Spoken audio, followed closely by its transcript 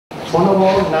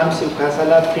Ponovo nam se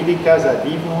ukazala prilika za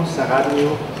divnu saradnju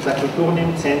sa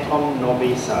kulturnim centrom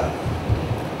Novi Sad.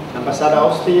 Ambasada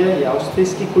Austrije i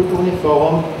Austrijski kulturni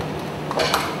forum,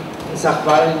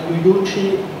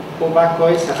 zahvaljujući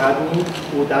ovakvoj saradnji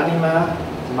u danima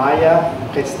maja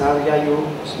predstavljaju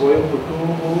svoju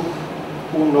kulturu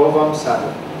u Novom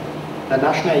Sadu.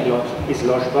 Današnja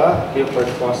izložba Leopold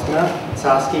Forstner,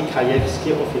 carski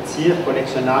kraljevski oficir,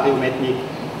 kolekcionar i umetnik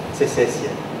secesije,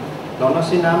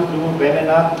 donosi nam dugo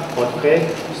vremena od pre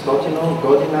 100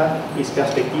 godina iz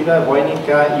perspektive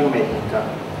vojnika i umetnika.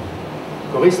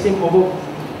 Koristim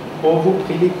ovu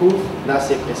priliku da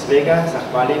se pre svega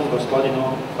zahvalim gospodinu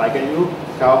Weigelju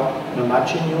kao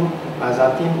domaćinju, a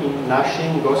zatim i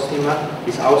našim gostima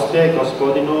iz Austrije,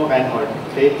 gospodinu Reinhold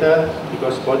Kreter i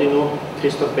gospodinu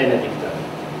Christoph Benedikta.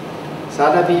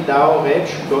 Sada bih dao reč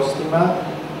gostima,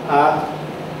 a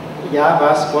ja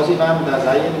vas pozivam da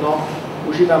zajedno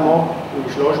uživamo u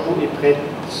izložbu i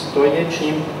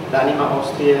predstojećim danima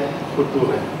Austrije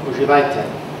kulture. Uživajte!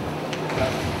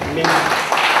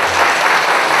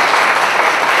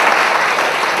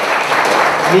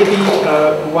 Maybe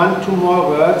two more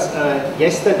words.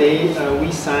 Yesterday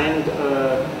we signed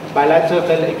a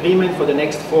bilateral agreement for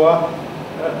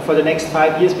the next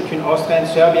 5 years between Austria and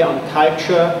Serbia on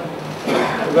culture,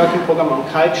 a working program on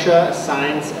culture,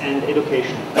 science and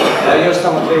education. Još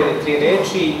samo tri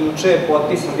reči. Juče je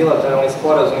potpisan bilateralni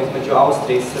sporazum između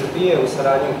Austrije i Srbije u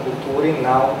saradnji u kulturi,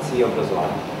 nauci i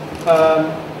obrazovanju.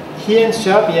 Here in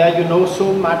Serbia, you know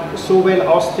so well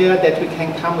Austria that we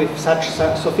can come with such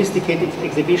sophisticated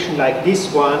exhibition like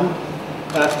this one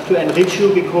to enrich you,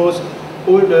 because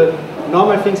all the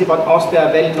normal things about Austria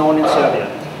are well known in Serbia.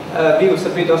 Vi u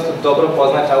Srbiji dosta dobro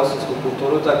poznajete austrijsku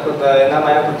kulturu, tako da je nama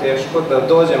jako teško da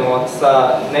dođemo sa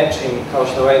nečim kao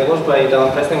što je ova izložba i da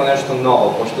vam predstavimo nešto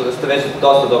novo, pošto ste već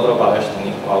dosta dobro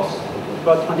obavešteni u austrijsku.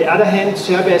 But on the other hand,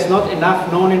 Serbia is not enough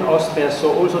known in Austria, so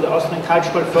also the Austrian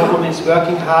Cultural Forum is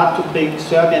working hard to bring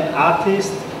Serbian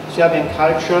artists, Serbian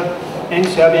culture and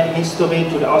Serbian history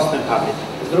to the Austrian public.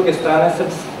 S druge strane,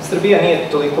 Srbija nije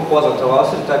toliko poznata u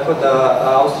Austriji, tako da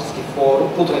Austrijski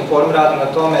kulturni forum radi na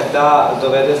tome da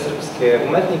dovede srpske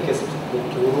umetnike, srpsku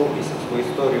kulturu i srpsku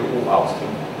istoriju u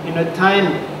Austriju. In a time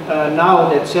now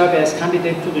that Serbia is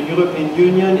candidate to the European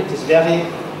Union, it is very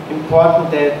important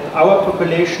that our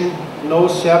population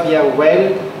knows Serbia well,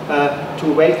 to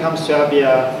welcome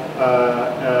Serbia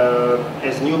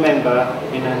as new member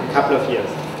in a couple of years.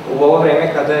 U ovo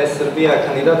vreme kada je Srbija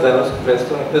kandidat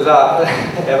za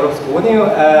Evropsku uniju,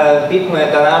 bitno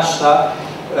je da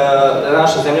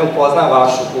naša zemlja upozna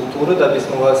vašu kulturu, da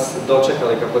bismo vas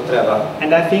dočekali kako treba.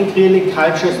 And I think really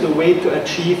culture is the way to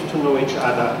achieve to know each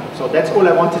other. So that's all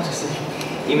I wanted to say.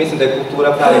 I mislim da je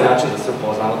kultura pravi način da se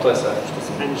upoznamo, to je sve što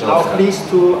sam želeo. And now please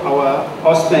to our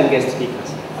Austrian guest speakers.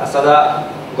 A sada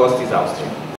gosti iz Austrije.